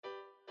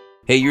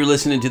Hey, you're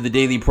listening to the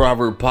Daily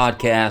Proverb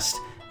Podcast,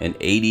 an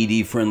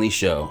ADD-friendly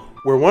show.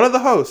 Where one of the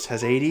hosts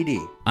has ADD.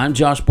 I'm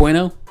Josh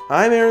Bueno.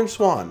 I'm Aaron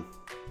Swan.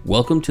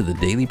 Welcome to the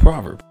Daily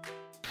Proverb.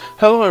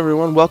 Hello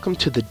everyone, welcome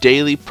to the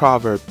Daily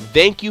Proverb.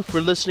 Thank you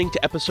for listening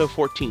to episode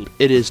 14.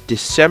 It is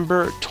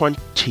December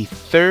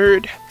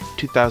 23rd,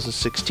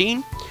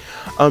 2016.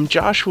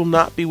 Josh will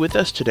not be with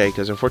us today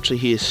because unfortunately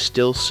he is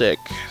still sick,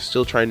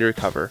 still trying to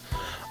recover.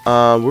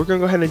 We're going to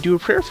go ahead and do a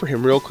prayer for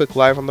him real quick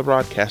live on the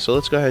broadcast, so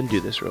let's go ahead and do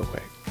this real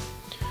quick.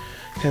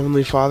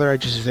 Heavenly Father, I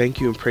just thank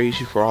you and praise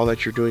you for all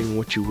that you're doing and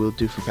what you will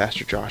do for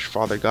Pastor Josh.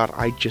 Father God,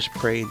 I just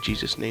pray in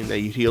Jesus' name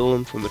that you heal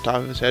him from the top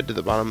of his head to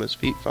the bottom of his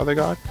feet, Father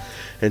God,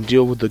 and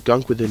deal with the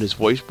gunk within his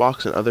voice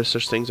box and other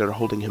such things that are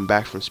holding him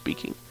back from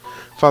speaking.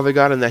 Father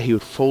God, and that he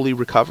would fully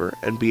recover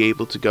and be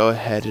able to go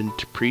ahead and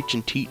to preach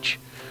and teach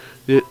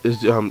the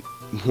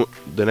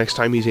next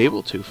time he's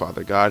able to,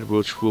 Father God,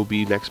 which will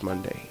be next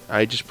Monday.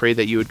 I just pray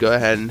that you would go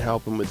ahead and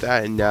help him with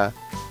that, and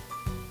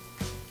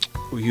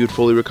you would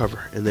fully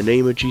recover. In the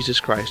name of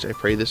Jesus Christ, I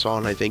pray this all,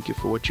 and I thank you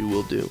for what you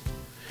will do.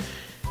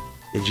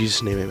 In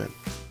Jesus' name, amen.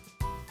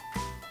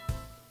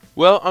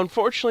 Well,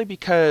 unfortunately,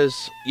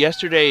 because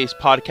yesterday's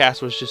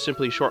podcast was just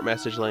simply a short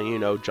message letting you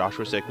know Josh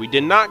was sick, we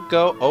did not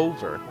go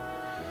over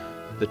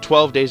the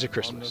 12 days of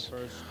Christmas.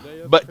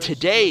 But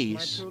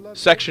today's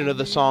section of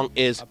the song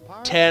is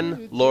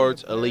 10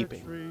 Lords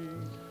a-Leaping,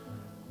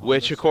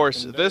 which, of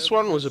course, this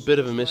one was a bit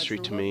of a mystery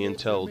to me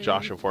until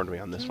Josh informed me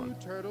on this one.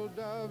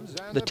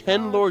 The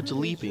 10 Lords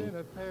leaping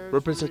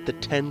represent the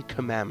 10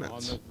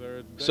 Commandments.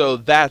 So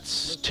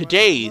that's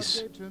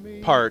today's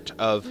part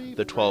of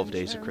the 12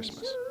 days of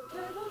Christmas.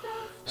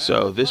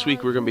 So this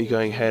week we're going to be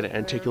going ahead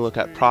and taking a look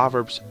at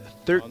Proverbs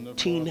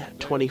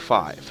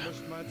 13:25.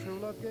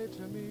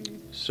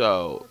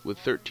 So with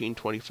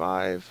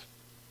 13:25,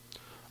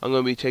 I'm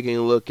going to be taking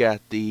a look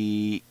at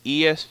the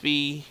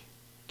ESV,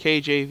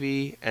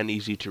 KJV, and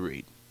easy to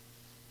read.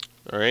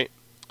 Alright?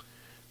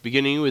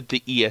 Beginning with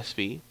the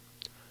ESV.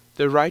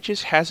 The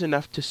righteous has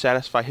enough to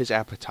satisfy his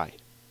appetite,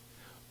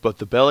 but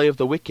the belly of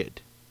the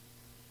wicked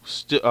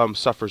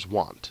suffers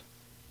want.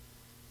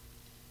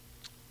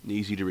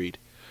 Easy to read.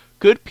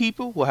 Good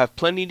people will have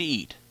plenty to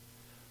eat,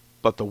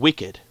 but the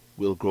wicked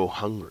will grow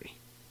hungry.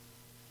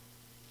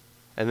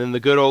 And then the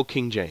good old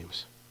King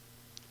James.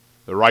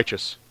 The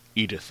righteous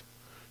eateth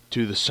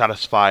to the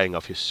satisfying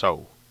of his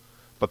soul,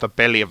 but the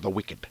belly of the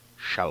wicked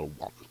shall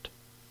want.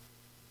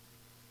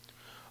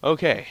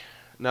 Okay,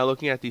 now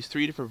looking at these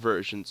three different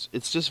versions,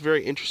 it's just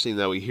very interesting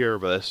that we hear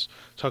about this,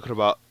 talking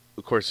about,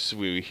 of course,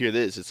 when we hear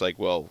this, it's like,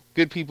 well,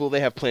 good people, they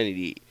have plenty to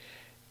eat.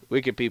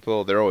 Wicked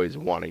people, they're always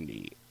wanting to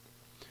eat.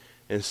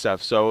 And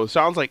stuff, so it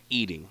sounds like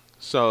eating.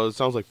 So it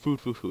sounds like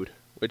food.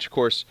 Which, of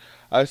course,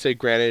 I would say,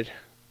 granted,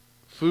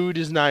 food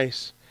is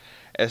nice,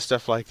 and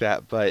stuff like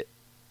that, but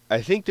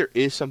I think there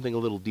is something a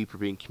little deeper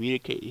being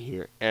communicated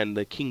here, and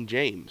the King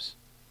James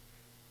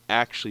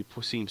actually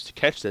seems to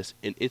catch this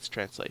in its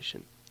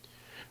translation.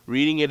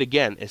 Reading it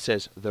again, it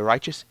says, the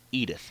righteous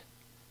eateth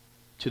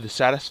to the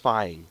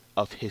satisfying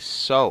of his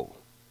soul,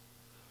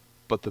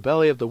 but the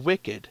belly of the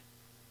wicked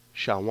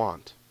shall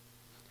want.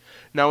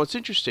 Now it's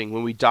interesting,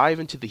 when we dive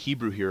into the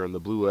Hebrew here on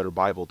the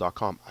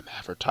blueletterbible.com, I'm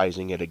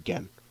advertising it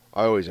again.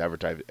 I always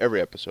advertise it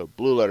every episode.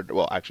 Blue Letter,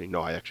 well, actually,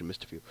 no, I actually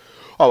missed a few.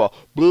 Oh, well,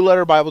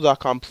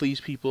 blueletterbible.com,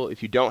 please, people,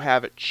 if you don't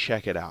have it,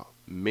 check it out.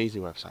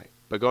 Amazing website.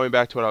 But going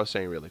back to what I was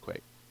saying really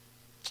quick.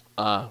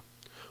 When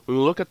we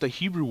look at the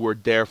Hebrew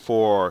word there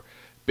for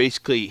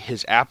basically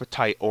his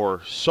appetite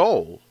or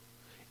soul,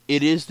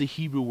 it is the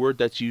Hebrew word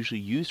that's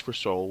usually used for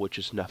soul, which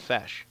is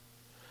nephesh.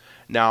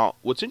 Now,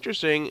 what's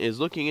interesting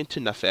is looking into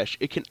nephesh,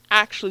 it can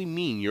actually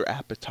mean your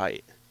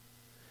appetite.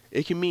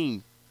 It can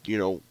mean,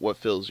 what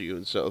fills you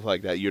and stuff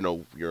like that.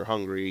 You're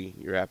hungry,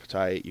 your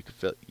appetite, you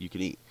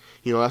can eat.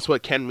 That's what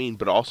it can mean,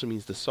 but it also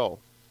means the soul.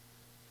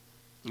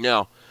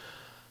 Now,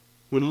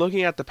 when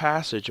looking at the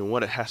passage and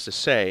what it has to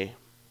say,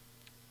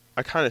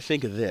 I kind of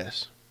think of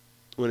this.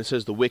 When it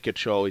says the wicked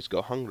shall always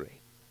go hungry.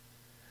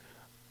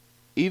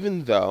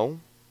 Even though,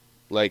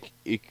 we're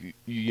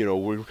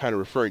kind of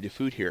referring to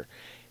food here,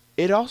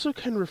 it also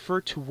can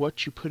refer to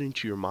what you put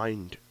into your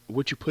mind,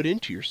 what you put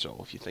into your soul,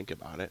 if you think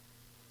about it.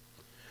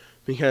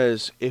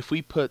 Because if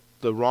we put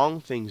the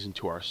wrong things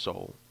into our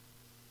soul,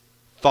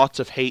 thoughts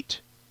of hate,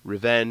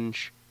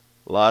 revenge,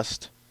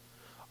 lust,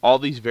 all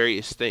these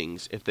various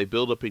things, if they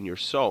build up in your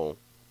soul,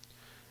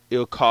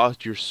 it'll cause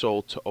your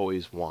soul to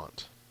always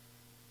want.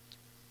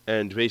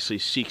 And basically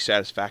seek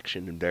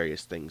satisfaction in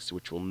various things,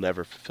 which will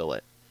never fulfill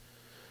it.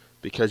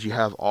 Because you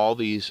have all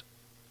these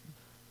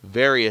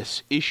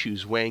various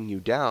issues weighing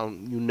you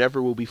down, you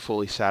never will be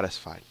fully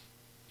satisfied.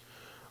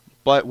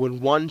 But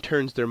when one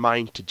turns their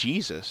mind to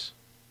Jesus,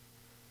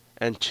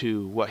 and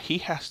to what he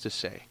has to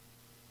say,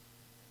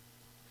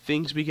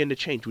 things begin to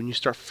change when you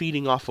start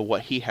feeding off of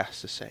what he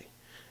has to say.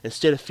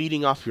 Instead of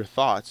feeding off your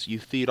thoughts, you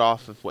feed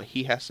off of what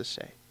he has to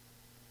say.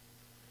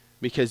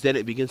 Because then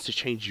it begins to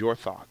change your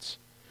thoughts.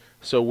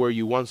 So where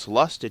you once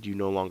lusted, you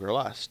no longer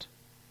lust.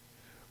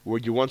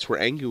 Where you once were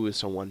angry with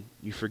someone,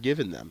 you've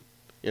forgiven them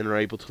and are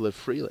able to live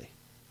freely.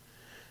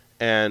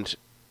 And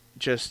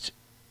just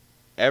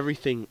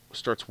everything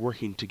starts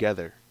working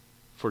together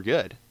for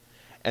good.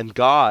 And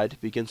God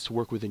begins to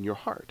work within your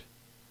heart,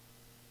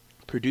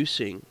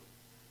 producing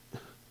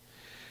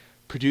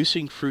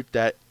fruit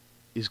that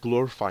is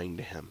glorifying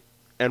to him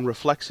and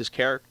reflects his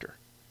character,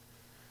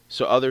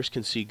 so others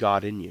can see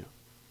God in you.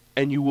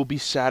 And you will be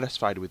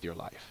satisfied with your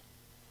life.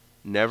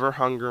 Never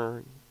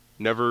hungering,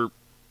 never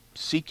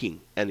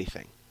seeking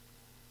anything.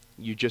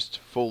 You just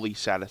fully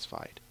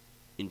satisfied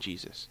in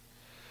Jesus.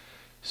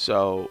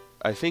 So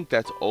I think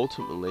that's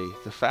ultimately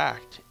the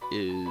fact,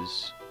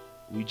 is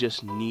we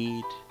just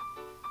need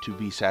to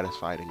be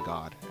satisfied in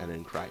God and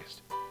in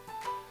Christ.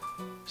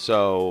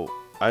 So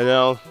I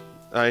know,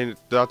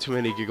 not too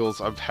many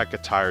giggles. I'm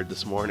hecka tired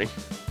this morning.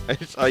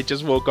 I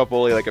just woke up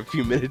only like a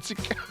few minutes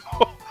ago.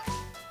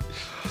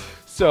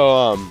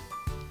 So,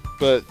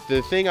 but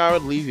the thing I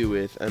would leave you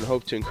with and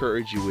hope to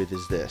encourage you with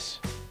is this: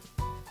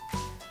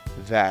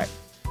 that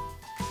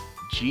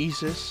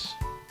Jesus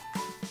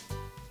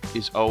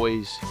is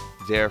always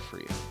there for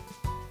you.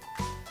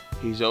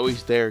 He's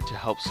always there to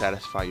help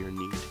satisfy your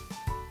need.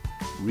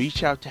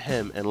 Reach out to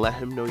him and let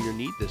him know your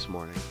need this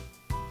morning,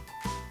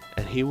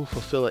 and he will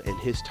fulfill it in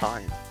his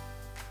time.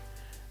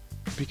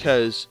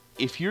 Because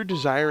if you're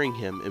desiring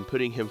him and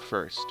putting him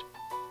first,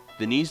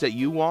 the needs that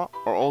you want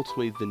are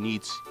ultimately the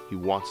needs he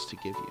wants to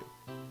give you.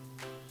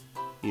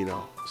 You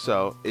know,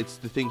 so it's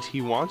the things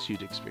he wants you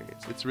to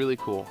experience. It's really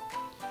cool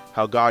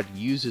how God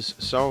uses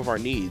some of our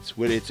needs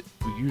when it's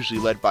usually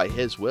led by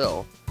his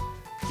will.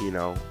 You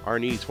know, our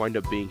needs wind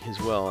up being his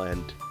will,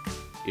 and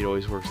it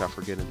always works out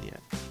for good in the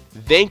end.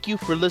 Thank you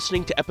for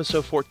listening to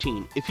episode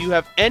 14. If you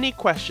have any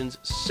questions,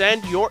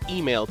 send your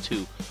email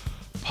to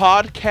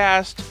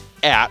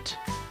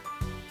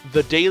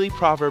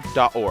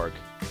podcast@thedailyproverb.org.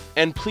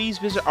 And please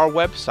visit our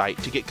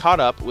website to get caught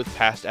up with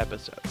past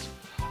episodes.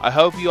 I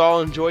hope you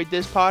all enjoyed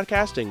this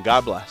podcast, and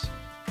God bless.